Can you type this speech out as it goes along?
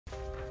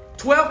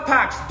12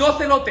 packs,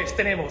 12 lotes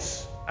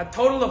tenemos. A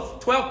total of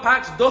 12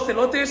 packs, 12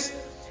 lotes.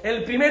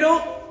 El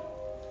primero,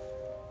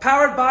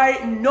 powered by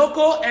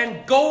Noco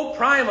and Go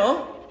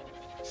Primal.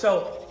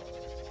 So,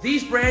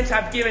 these brands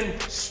have given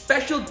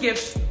special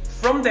gifts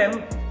from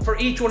them for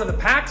each one of the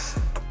packs.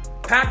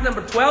 Pack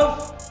number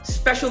 12,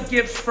 special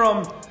gifts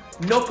from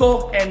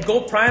Noco and Go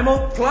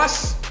Primal,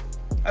 plus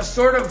a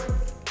sort of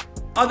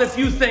other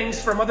few things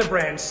from other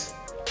brands.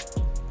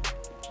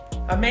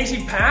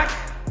 Amazing pack.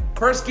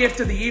 First gift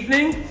of the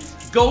evening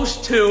goes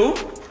to,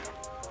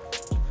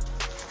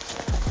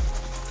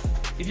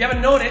 if you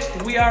haven't noticed,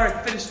 we are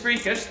at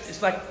Freaxmas.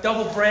 It's like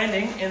double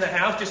branding in the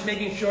house, just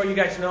making sure you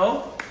guys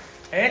know.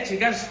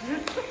 Chicas,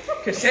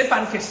 que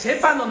sepan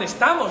dónde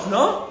estamos,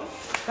 ¿no?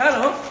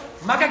 Claro.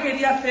 Maca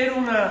quería hacer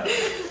una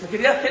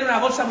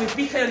bolsa muy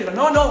pija y yo digo,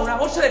 no, una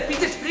bolsa de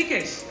piques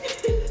friques.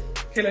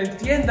 Que lo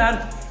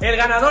entiendan. El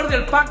ganador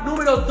del pack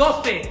número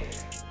 12,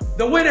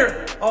 the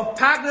winner of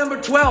pack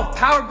number 12,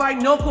 powered by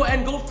Noco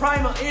and Go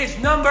Primal, is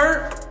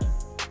number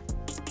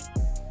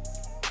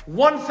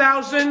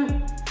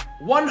 1105.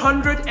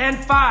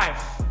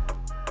 1105.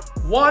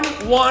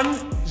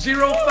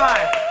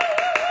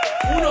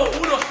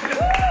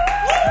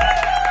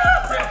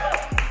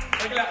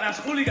 Las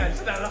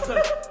hooligans,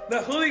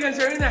 the hooligans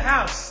are in the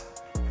house.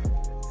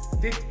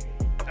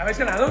 ¿Habéis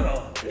ganado o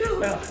no?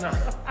 No.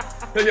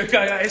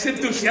 Es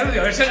entusiasmo de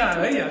haberse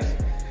ganado ellas.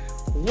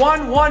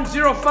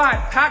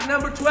 1105, pack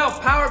number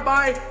 12, powered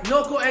by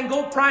Noco and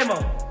Go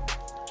Primal.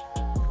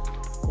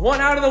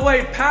 One out of the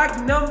way, pack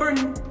number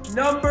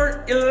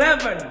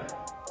 11,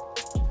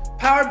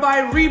 powered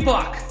by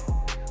Reebok.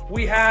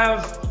 We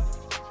have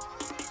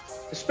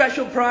a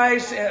special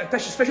prize, a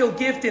special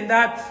gift in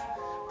that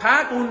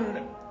pack,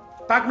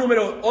 pack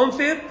número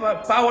 11,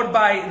 powered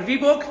by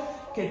Reebok,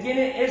 que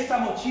tiene esta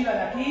mochila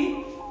de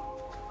aquí.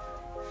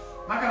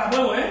 Maca, la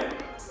muevo,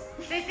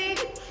 Sí.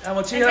 La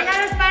mochila.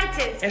 Enseña los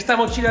parches. Esta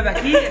mochila de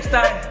aquí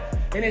está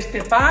en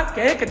este pack,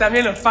 que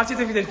también los parches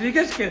de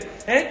Freaxmas,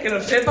 que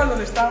lo sepan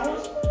dónde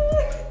estamos.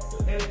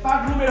 El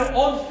pack número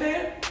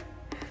 11,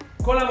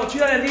 con la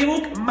mochila de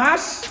Reebok,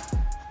 más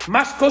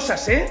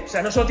cosas, O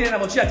sea, no solo tiene la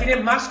mochila, tiene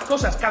más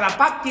cosas. Cada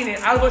pack tiene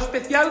algo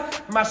especial,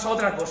 más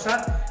otra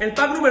cosa. El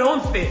pack número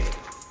 11,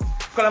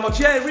 con la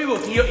mochila de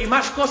Reebok y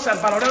más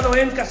cosas, valorado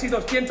en casi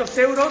 200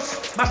 euros,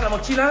 más la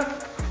mochila.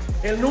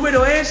 El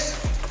número es...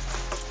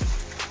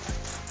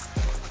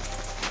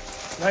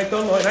 No hay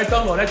tongo,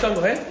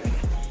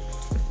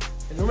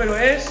 El número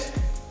es...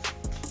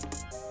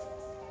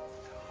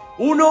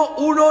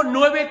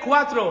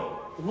 1194.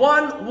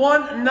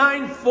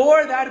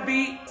 1194, that'd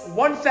be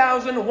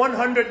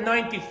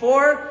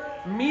 1194.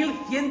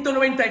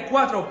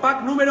 1194,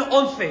 pack número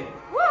 11.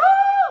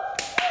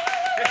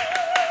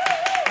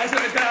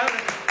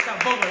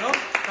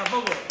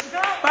 Tampoco.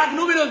 Pack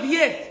número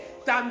 10.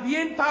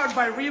 También powered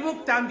by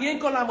Reebok, también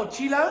con la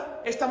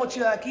mochila, esta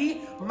mochila de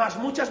aquí, más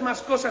muchas más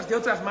cosas de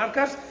otras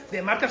marcas,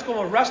 de marcas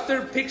como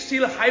Ruster,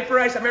 Pixel,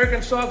 Hyperice,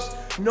 American Socks,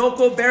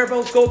 Noco,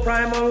 Bearballs, Go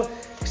Primal,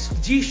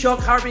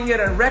 G-Shock, Harbinger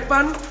and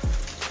Redband.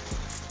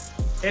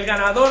 El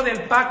ganador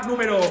del pack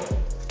número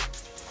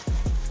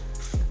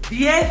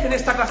 10 en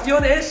esta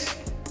ocasión es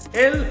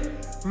el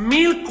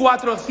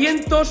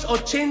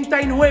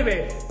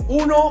 1489.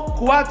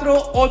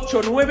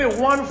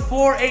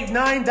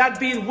 1489, that'd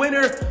be the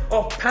winner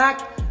of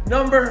pack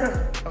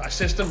number... my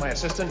assistant,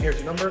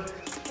 here's your number.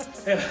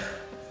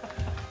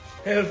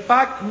 El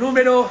pack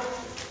número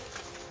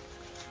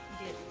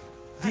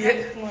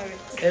 10.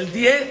 El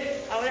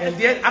 10.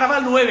 Ahora va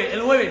el 9.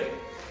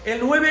 El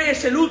 9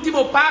 es el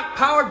último pack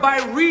powered by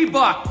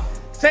Reebok.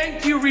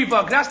 Thank you,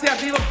 Reebok. Gracias,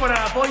 Reebok, por el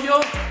apoyo.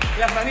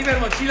 Las magníficas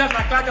mochilas,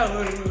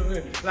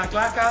 la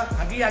claca.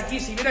 Aquí,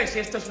 si miráis,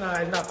 esto es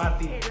una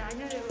party.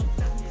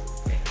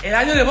 El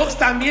año de box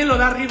también lo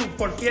da Reebok,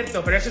 por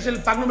cierto, pero ese es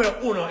el pack número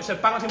 1, es el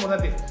pack más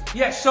importante.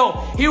 Yes,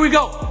 so, here we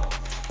go.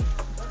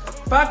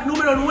 Pack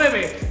número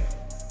 9.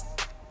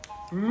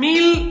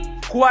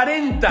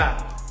 1040.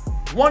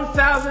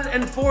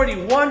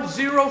 1040.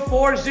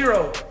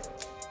 1040.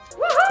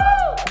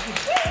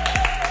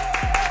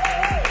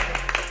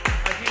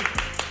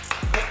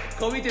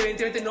 COVID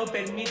evidentemente no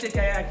permite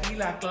que haya aquí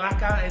la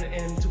claca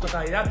en su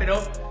totalidad,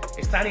 pero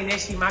están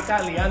Inés y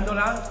Maca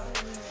liándola.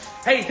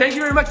 Hey, thank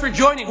you very much for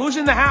joining. Who's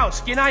in the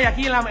house? ¿Quién hay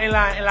aquí en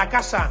la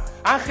casa?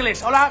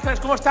 Ángeles. Hola, Ángeles,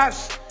 ¿cómo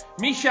estás?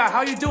 Misha,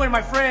 how you doing,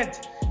 my friend?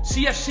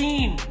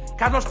 Yasin,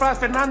 Carlos Pérez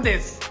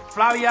Fernández.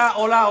 Flavia,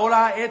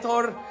 hola,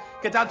 Héctor.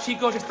 ¿Qué tal,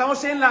 chicos?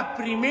 Estamos en la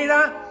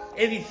primera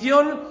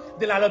edición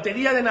de la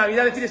Lotería de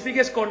Navidad de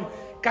Freaxmas con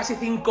casi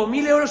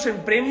 5.000 euros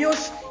en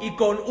premios y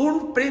con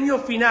un premio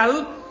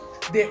final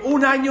de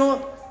un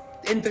año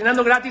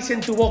entrenando gratis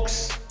en tu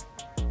box.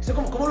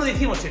 ¿Cómo lo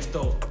decimos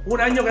esto?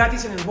 Un año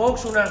gratis en el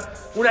box,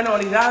 una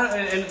anualidad,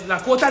 la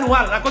cuota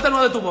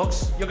anual de tu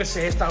box. Yo qué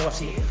sé, algo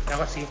así.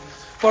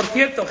 Por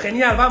cierto,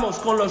 genial, vamos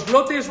con los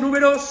lotes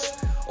números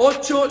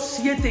 8,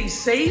 7 y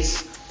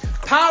 6,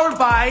 powered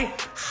by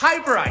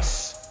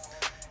Hyperice.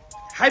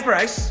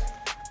 Hyperice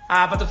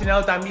ha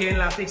patrocinado también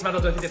la Freaxmas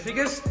Lotto de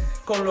Freaxmas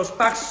con los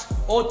packs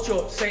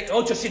 8,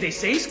 7 y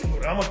 6, que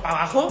vamos para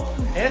abajo.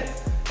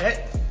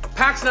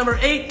 Packs number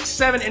 8,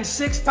 7, and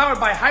 6, powered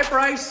by Hyper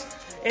Ice.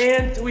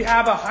 And we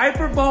have a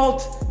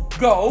Hyperbolt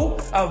Go,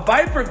 a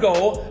Viper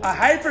Go, a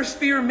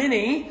Hypersphere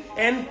Mini,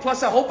 and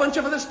plus a whole bunch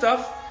of other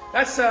stuff.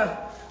 That's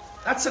a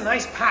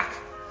nice pack.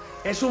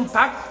 Es un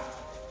pack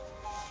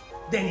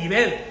de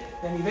nivel.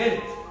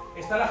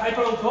 Está la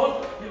Hyperbolt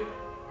Go.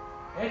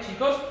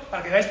 Chicos,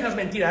 para que veáis que no es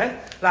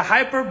mentira, La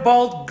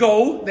Hyperbolt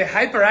Go de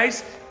Hyper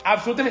Ice,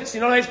 absolutamente, si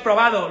no lo habéis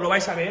probado, lo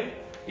vais a ver.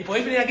 Y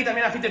podéis venir aquí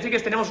también a Fit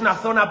Freaks, tenemos una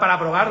zona para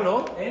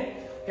probarlo,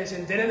 que se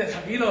enteren de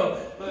aquí, lo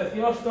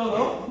decimos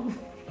todo.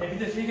 En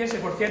Fit Freaks,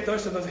 por cierto,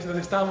 esto es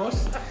donde estamos.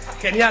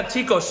 Genial,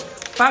 chicos.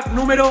 Pack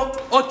número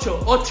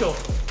 8, 8,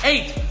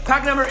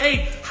 pack number 8,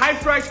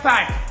 Hyper Ice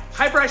Pack.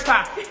 Hyper Ice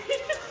Pack.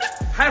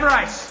 Hyper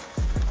Ice.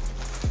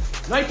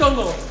 No hay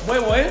tongo,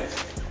 muevo,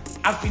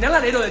 Al final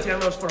haré lo de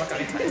tirármelos por la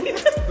cabeza.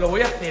 Lo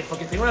voy a hacer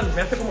porque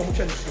me hace como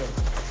mucha ilusión.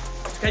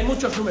 Es que hay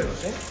muchos números,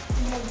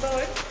 Un montón,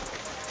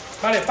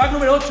 Vale, pack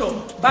número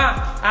 8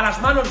 va a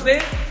las manos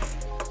de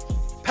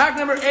pack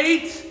number 8,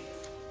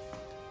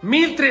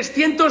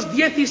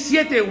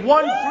 1317,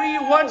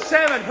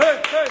 1317.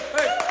 Hey.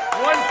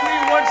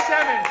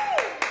 1317.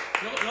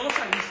 Luego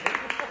salís,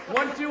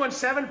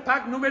 1317,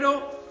 pack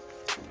número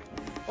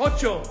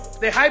 8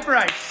 de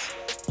Hyper Ice.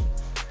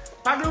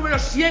 Pack número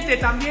 7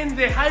 también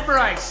de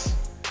Hyper Ice.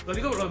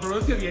 Lo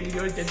pronuncio bien y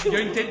yo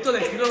intento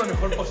decirlo lo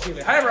mejor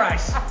posible. Hyper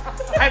Ice.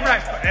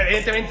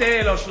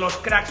 Evidentemente los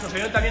cracks nos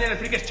ayudan también en el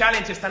Freaxmas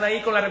Challenge. Están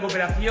ahí con la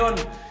recuperación.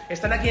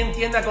 Están aquí en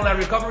tienda con la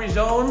Recovery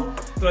Zone.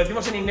 Lo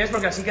decimos en inglés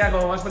porque así queda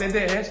como más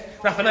potente. Es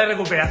una zona de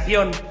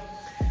recuperación.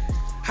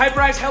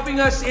 Hyper Ice helping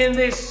us in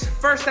this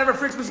first ever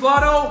Freaxmas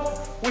Lotto.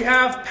 We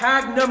have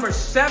pack number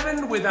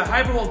 7 with a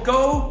Hyperbolt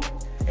Go.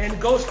 And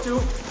goes to...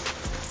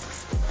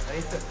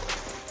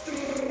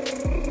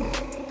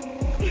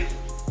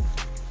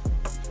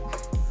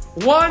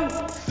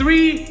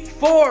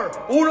 1304.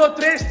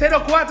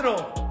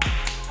 1304.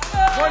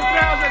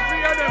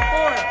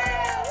 1304.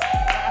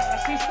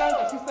 Asistan.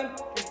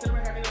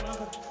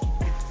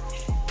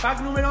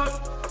 Pack número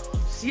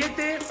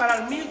 7 para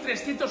el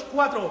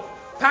 1304.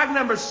 Pack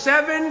number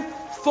 7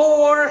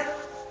 for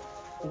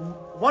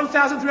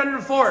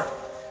 1304.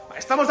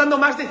 Estamos dando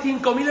más de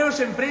 5.000 euros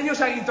en premios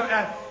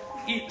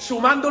y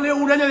sumándole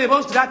un año de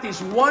box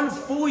gratis. 1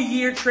 full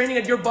year training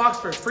at your box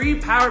for free,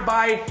 powered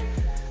by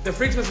the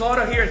Freaxmas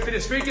Lotto here at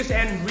Freaxmas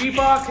and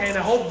Reebok and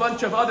a whole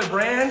bunch of other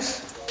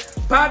brands.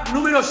 Pack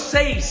número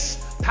 6,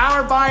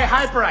 powered by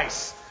Hyper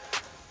Ice.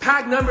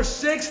 Pack number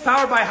 6,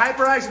 powered by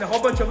Hyper Ice and a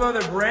whole bunch of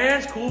other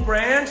brands, cool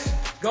brands,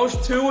 goes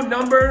to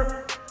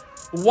number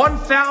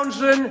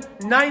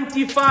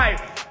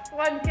 1095.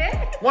 ¿One qué?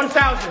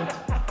 1000.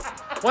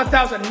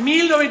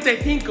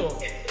 1095.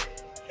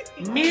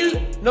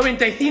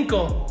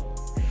 1095.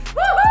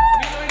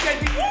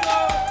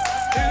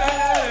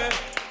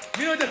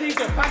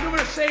 1095, pack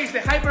número 6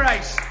 de Hyper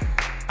Ice.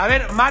 A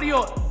ver,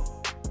 Mario,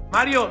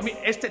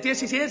 si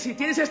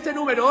tienes este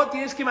número,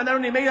 tienes que mandar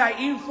un email a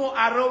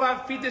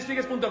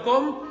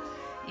info@fitnessfreaks.com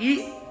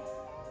y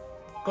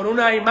con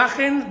una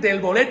imagen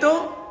del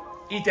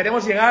boleto y te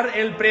haremos llegar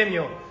el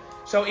premio.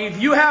 So if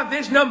you have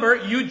this number,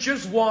 you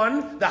just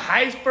won the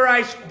Hyper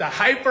Ice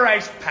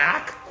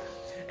pack,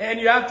 and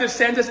you have to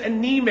send us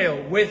an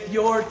email with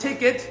your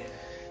ticket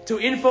to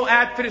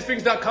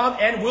info@fitnessfreaks.com,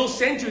 and we'll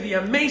send you the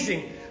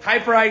amazing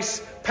Hyper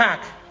Ice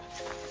pack.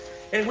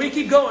 And we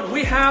keep going.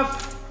 We have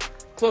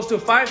close to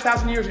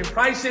 5,000 years in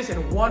prices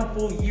and 1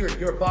 full year at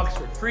your box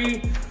for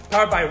free.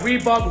 Powered by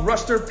Reebok,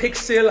 Ruster,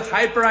 Pixel,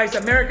 Hyper Ice,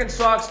 American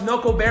Socks,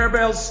 Noco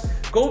Bearbells,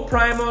 Go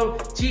Primal,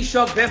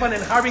 G-Shock, Bevan,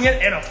 and Harbinger,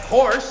 and of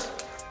course,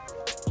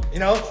 you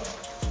know,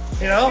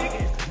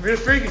 real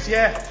Freakies,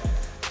 yeah.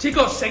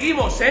 Chicos,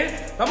 seguimos,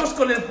 Vamos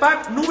con el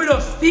pack número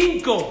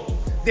 5.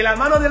 De la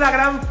mano de la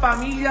gran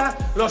familia,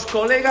 los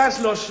colegas,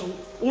 los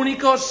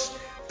únicos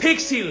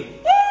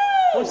Pixel.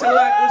 Un saludo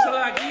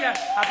aquí a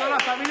toda la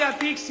familia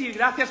Pixel.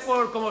 Gracias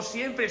por, como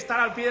siempre, estar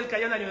al pie del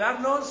cañón,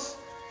 ayudarnos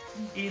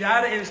y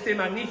dar este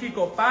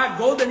magnífico pack.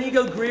 Golden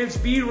Eagle Grips,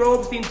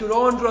 B-Robe,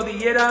 cinturón,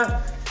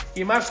 rodillera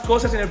y más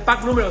cosas en el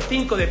pack número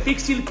 5 de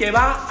Pixel, que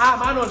va a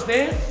manos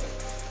de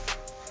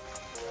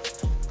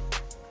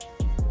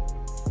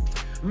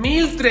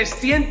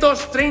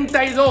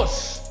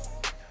 1332.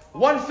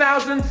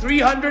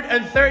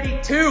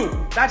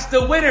 1332. That's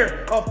the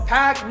winner of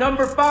pack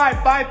number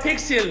 5 by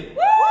Pixel.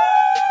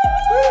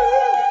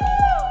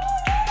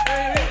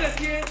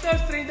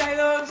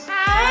 1332.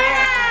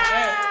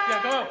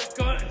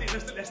 ¿Cómo?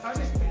 ¿Le estabas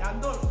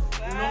esperando?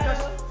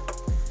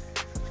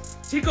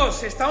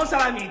 Chicos, estamos a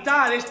la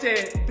mitad de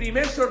este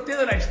primer sorteo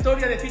de la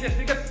historia de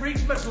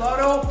Freaxmas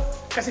Lotto.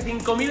 Casi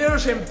 5.000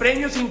 euros en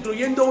premios,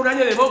 incluyendo un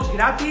año de box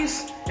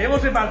gratis.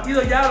 Hemos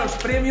repartido ya los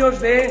premios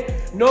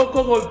de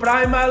Noco, Gold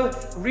Primal,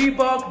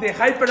 Reebok, de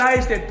Hyper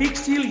Ice, de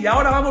Pixel. Y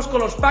ahora vamos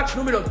con los packs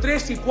número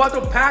 3 y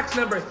 4, packs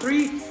number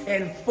 3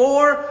 and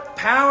 4,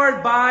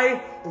 powered by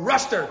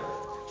Ruster.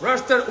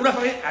 Ruster, un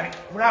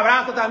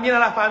abrazo también a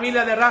la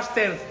familia de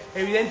Ruster,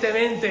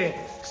 evidentemente.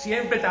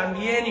 siempre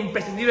también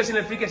imprescindibles en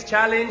el Freaxmas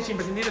Challenge,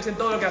 imprescindibles en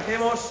todo lo que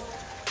hacemos.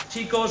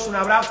 Chicos, un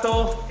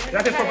abrazo,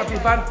 gracias por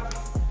participar.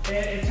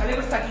 El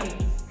chaleco está aquí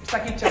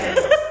el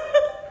chaleco.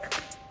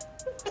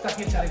 Está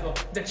aquí el chaleco.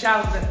 The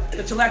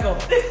chaleco.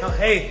 Oh,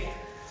 hey.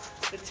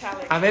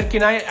 A ver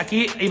quién hay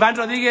aquí. Iván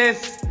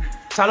Rodríguez,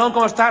 Salón,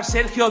 ¿cómo estás?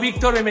 Sergio,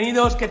 Víctor,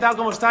 bienvenidos. ¿Qué tal?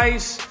 ¿Cómo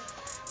estáis?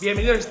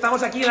 Bienvenidos.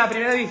 Estamos aquí en la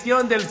primera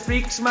edición del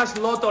Freaxmas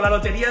Lotto, la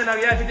lotería de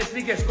Navidad de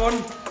Freaxmas, con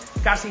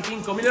casi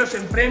 5.000 euros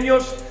en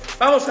premios.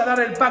 Vamos a dar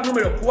el pack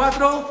número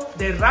 4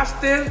 de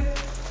Raster,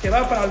 que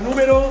va para el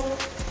número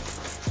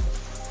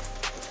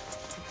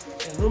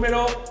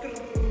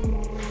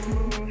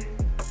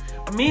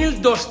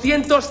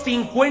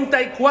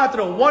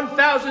 1254,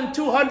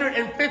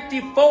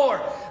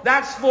 1254.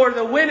 That's for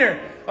the winner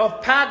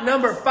of pack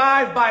number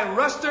 5 by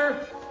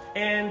Ruster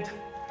and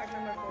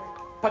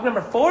pack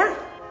number 4.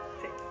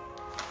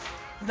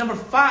 Number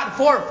 5,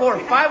 4.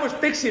 5 was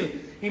Pixel.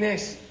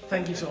 Inés,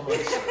 thank you so much.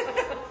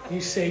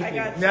 You saved me.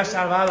 Me has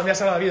salvado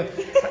la vida.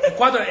 El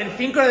 4, el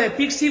 5 era de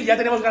Pixel, ya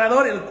tenemos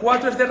ganador. El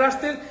 4 es de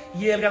Raster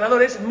y el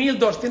ganador es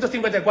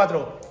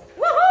 1254.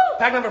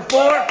 Pack number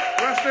 4,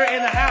 Raster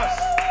in the house.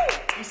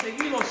 Y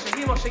seguimos.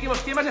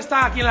 ¿Quién más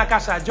está aquí en la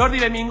casa? Jordi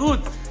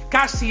benvingut.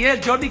 Casi,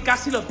 Jordi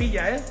casi lo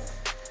pilla,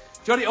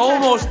 Jordi,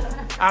 almost.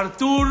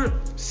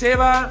 Artur,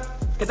 Seba,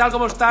 ¿qué tal?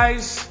 ¿Cómo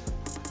estáis?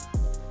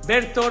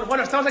 Bertor.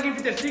 Bueno, estamos aquí en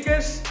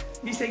Freaxmas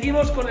y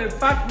seguimos con el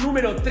pack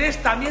número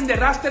 3 también de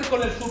Raster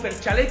con el super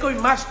chaleco y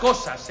más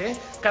cosas,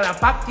 Cada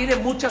pack tiene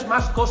muchas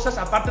más cosas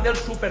aparte del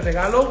super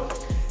regalo.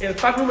 El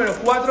pack número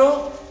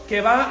 4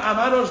 que va a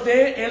manos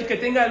de el que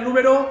tenga el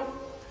número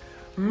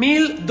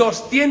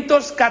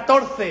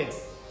 1214.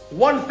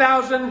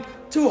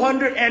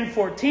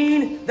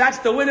 1214. That's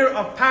the winner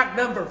of pack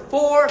number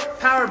 4,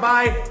 powered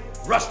by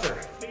Ruster.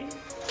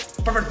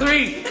 Number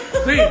 3.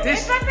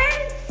 This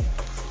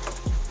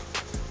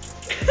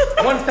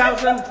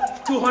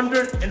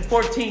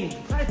 1214.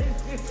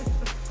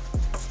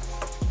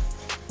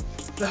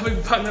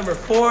 Pack number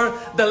 4.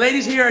 The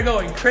ladies here are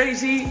going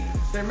crazy.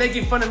 They're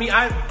making fun of me.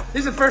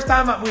 This is the first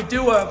time we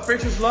do a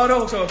Freaxmas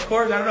Lotto, so of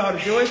course I don't know how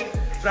to do it,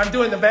 but I'm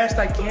doing the best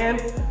I can.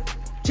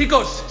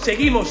 Chicos,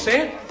 seguimos,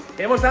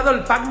 Hemos dado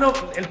el pack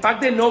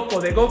de Noco,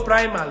 de Go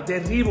Primal,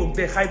 de Reebok,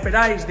 de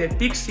Hyperice, de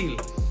Pixel,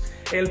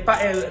 el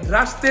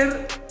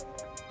Raster.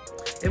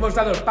 Hemos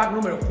dado el pack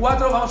número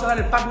 4, vamos a dar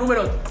el pack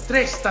número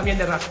 3 también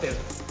de Raster.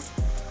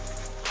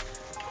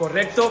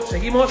 Correcto,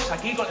 seguimos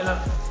aquí con el...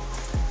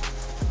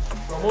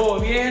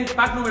 Muy bien,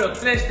 pack número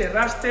 3 de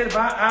Raster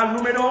va al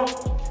número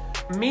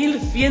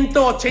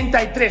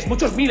 1183,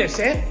 muchos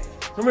miles,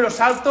 Números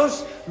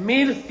altos,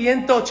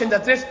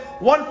 1183,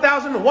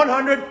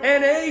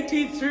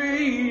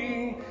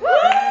 1183.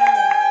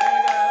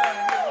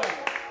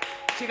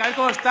 Chicas,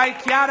 ¿cómo estáis?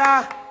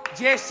 Kiara,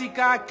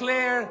 Jessica,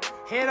 Claire,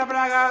 Hera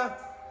Braga.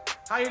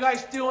 How you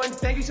guys doing?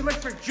 Thank you so much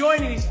for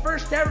joining this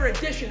first ever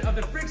edition of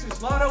the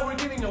Freaxmas Lotto. We're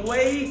giving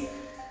away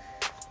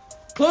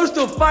close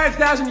to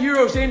 5,000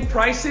 euros in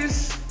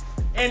prizes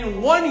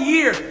and 1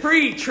 year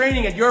free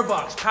training at your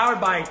box,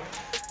 powered by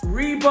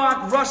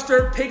Reebok,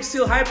 Ruster,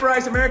 Pixel,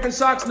 Hyperice, American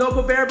Socks,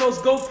 Noco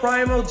Bearables, Go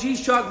Primal,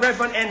 G-Shock, Red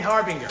Bun, and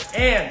Harbinger.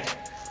 And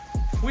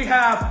we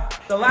have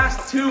the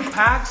last two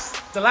packs.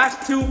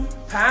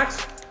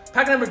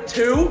 Pack number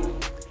 2,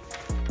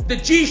 the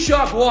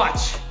G-Shock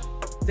watch.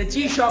 The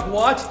G-Shock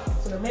watch.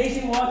 It's an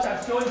amazing watch.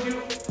 I'll show it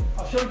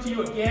to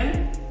you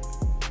again.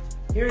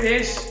 Here it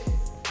is.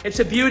 It's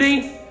a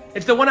beauty.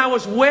 It's the one I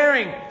was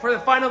wearing for the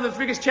final of the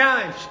Freaxmas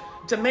Challenge.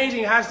 It's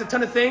amazing. It has a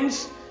ton of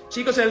things.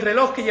 Chicos, el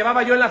reloj que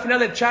llevaba yo en la final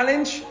del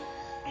Challenge,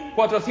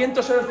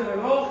 400 euros de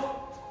reloj,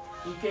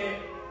 y que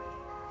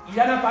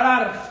irán a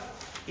parar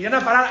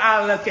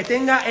al que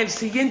tenga el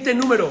siguiente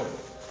número.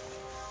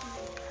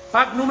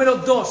 Pack número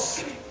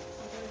 2.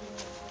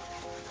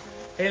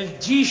 El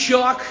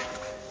G-Shock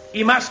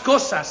y más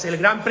cosas. El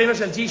gran premio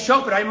es el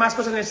G-Shock, pero hay más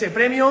cosas en ese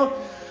premio.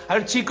 A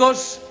ver,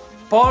 chicos,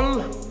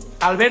 Paul,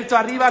 Alberto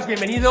Arribas,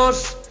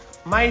 bienvenidos.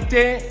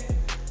 Maite,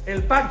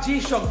 el pack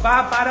G-Shock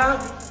va para...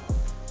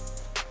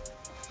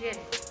 Bien.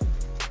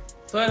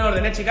 ¿Todo en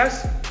orden,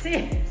 chicas?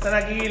 Sí. Están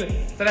aquí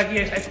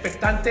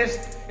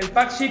expectantes. El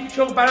pack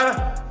G-Shock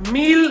para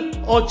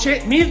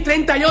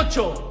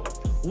 1038.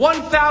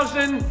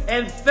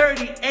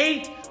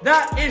 1038.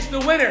 That is the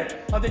winner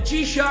of the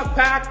G-Shock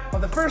pack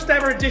of the first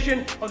ever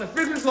edition of the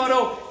Freaxmas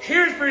Lotto.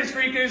 Here's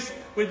Freaxmas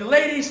with the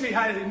ladies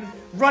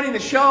running the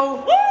show.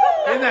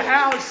 Woo! In the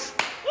house.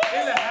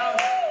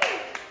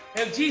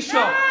 El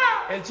G-Shock.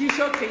 El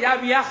G-Shock que ya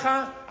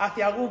viaja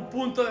hacia algún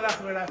punto de la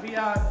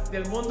geografía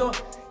del mundo.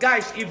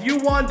 Guys, if you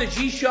want the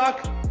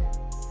G-Shock,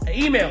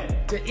 email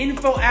to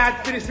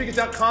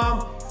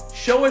info@fitnessfreakers.com.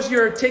 Show us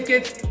your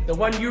ticket, the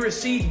one you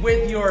received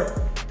with your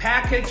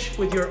package,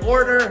 with your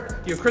order,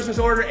 your Christmas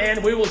order,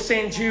 and we will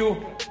send you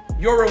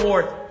your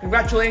reward.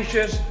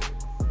 Congratulations,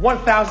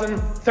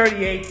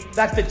 1038.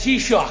 That's the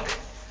G-Shock.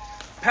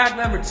 Pack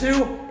number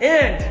 2,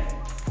 and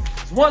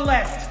there's one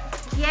left.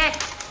 Yes.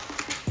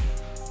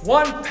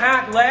 One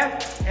pack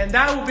left, and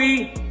that will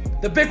be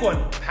the big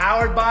one,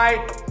 powered by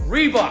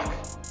Reebok.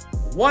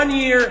 1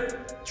 year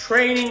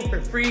training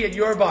for free at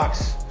your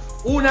box.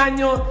 Un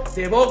año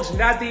de box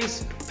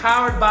gratis,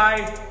 powered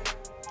by,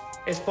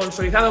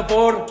 sponsorizado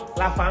por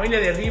la familia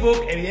de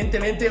Reebok.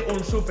 Evidentemente,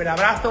 un súper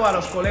abrazo a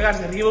los colegas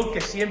de Reebok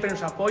que siempre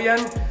nos apoyan.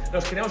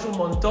 Los queremos un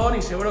montón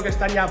y seguro que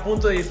están ya a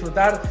punto de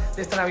disfrutar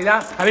de esta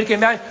Navidad. A ver quién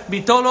da.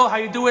 Vitolo, how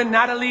you doing?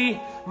 Natalie,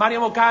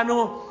 Mario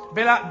Mocano,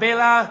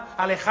 Bela,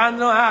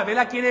 Alejandro.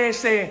 Bela quiere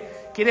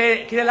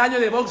el año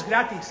de box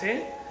gratis,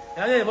 El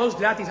año de box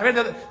gratis. A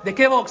ver, ¿de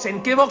qué box?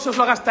 ¿En qué box os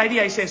lo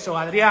gastaríais eso,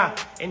 Adrián?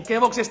 ¿En qué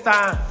box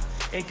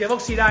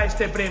irá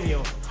este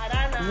premio?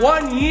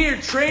 1 year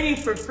training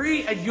for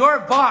free at your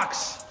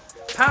box.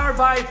 Powered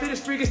by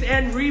Freaxmas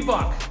and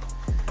Reebok.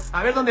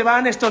 A ver dónde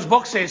van estos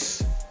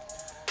boxes.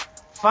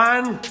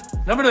 Fan,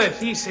 no me lo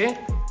decís,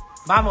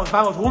 Vamos,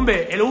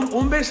 Umbe. El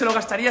Umbe se lo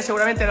gastaría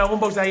seguramente en algún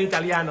box de ahí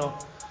italiano.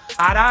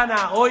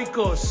 Arana,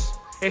 Oikos,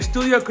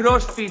 Estudio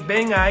CrossFit,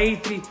 venga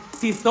ahí,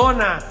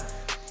 Tizona.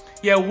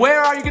 Yeah, where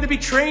are you going to be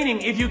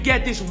training if you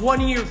get this 1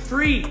 year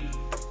free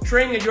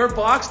training at your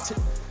box?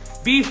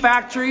 B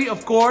Factory,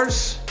 of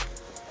course.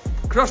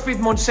 CrossFit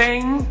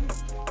Monseigne.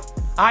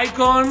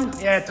 Icon.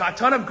 Yeah, a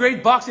ton of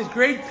great boxes,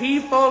 great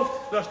people.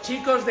 Los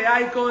chicos de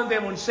Icon, de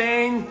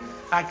Monseigne.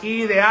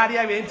 Aquí de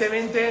área,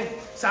 evidentemente.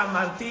 San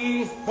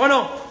Martín.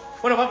 Bueno,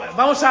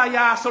 vamos a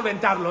ya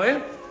solventarlo,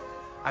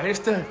 A ver,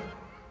 esto.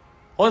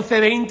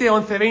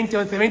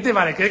 11-20.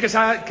 Vale, creo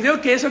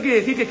que eso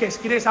quiere decir que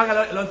quiere que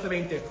salga el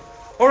 11-20.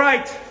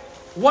 Alright,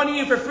 1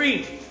 year for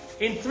free.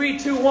 In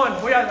 3, 2, 1.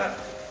 Voy a...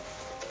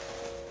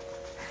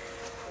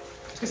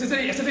 Es que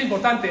este es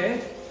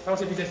importante, Vamos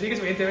a Freaxmas,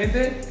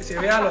 evidentemente, que se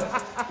vean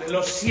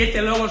los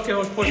 7 logos que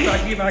hemos puesto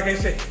aquí para que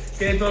se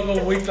quede todo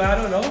como muy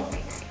claro, ¿no?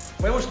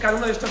 Voy a buscar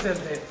uno de estos de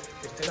este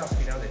al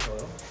final de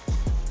todo.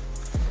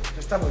 Esto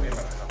está muy bien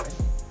trabajado,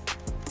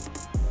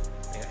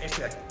 Venga,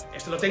 este de aquí.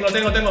 Este lo tengo.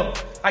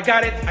 I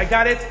got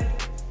it.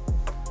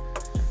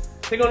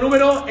 Tengo el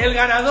número, el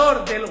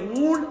ganador del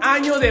 1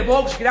 año de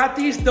box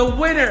gratis, the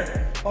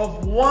winner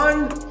of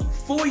 1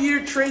 full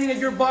year training at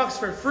your box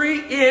for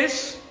free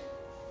is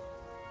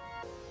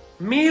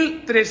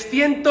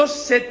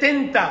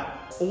 1370.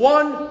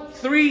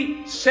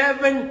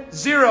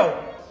 1370.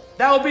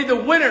 That will be the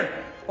winner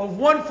of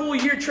 1 full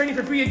year training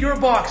for free at your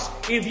box.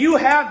 If you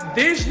have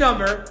this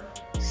number,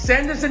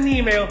 send us an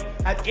email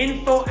at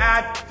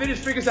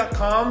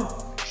info@fitnessfreakers.com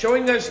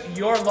showing us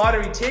your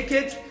lottery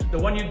ticket, the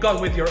one you got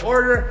with your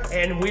order,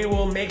 and we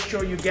will make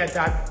sure you get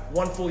that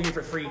 1 full year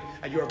for free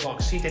at your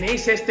box. Si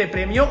tenéis este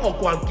premio o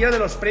cualquiera de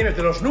los premios,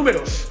 de los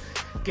números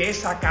que he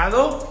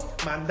sacado,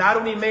 mandar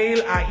un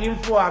email a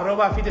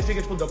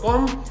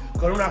info@fitnessfreakers.com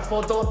con una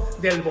foto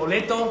del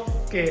boleto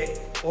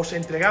que os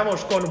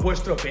entregamos con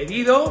vuestro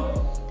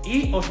pedido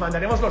y os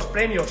mandaremos los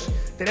premios.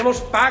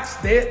 Tenemos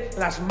packs de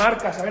las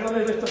marcas. A ver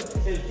dónde es esto,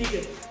 el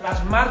ticket.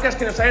 Las marcas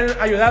que nos han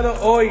ayudado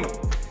hoy: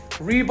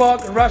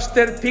 Reebok,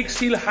 Ruster,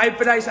 Pixel,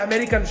 Hyperice,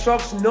 American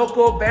Socks,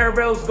 Noco,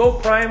 Bearbells, Go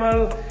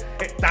Primal.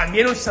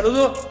 También un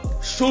saludo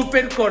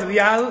súper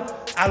cordial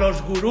a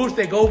los gurús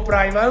de Go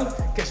Primal,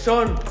 que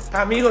son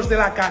amigos de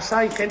la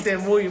casa y gente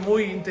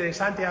muy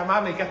interesante y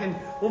amable, que hacen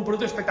un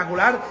producto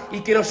espectacular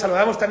y que los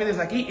saludamos también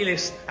desde aquí y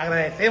les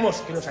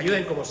agradecemos que nos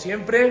ayuden como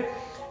siempre.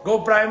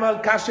 Go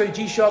Primal, Casio,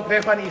 G-Shock,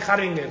 Refan y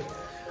Harbinger.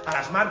 A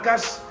las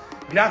marcas,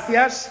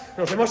 gracias.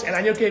 Nos vemos el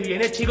año que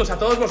viene, chicos. A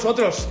todos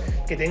vosotros,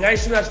 que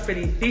tengáis unas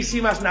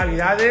felicísimas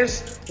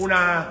Navidades,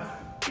 una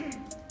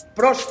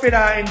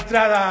próspera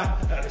entrada,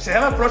 se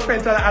llama próspera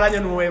entrada al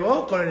año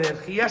nuevo, con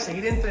energía,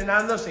 seguir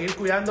entrenando, seguir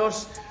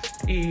cuidándoos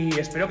y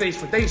espero que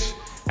disfrutéis.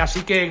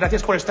 Así que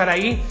gracias por estar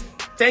ahí.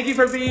 Thank you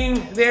for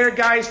being there,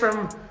 guys,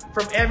 from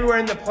everywhere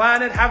in the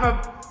planet. Have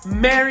a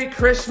Merry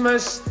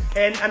Christmas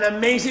and an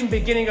amazing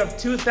beginning of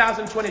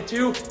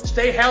 2022.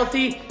 Stay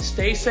healthy,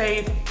 stay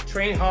safe,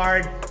 train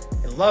hard,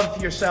 and love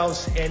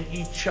yourselves and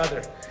each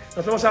other.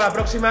 Nos vemos a la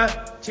próxima,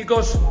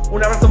 chicos.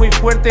 Un abrazo muy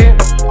fuerte.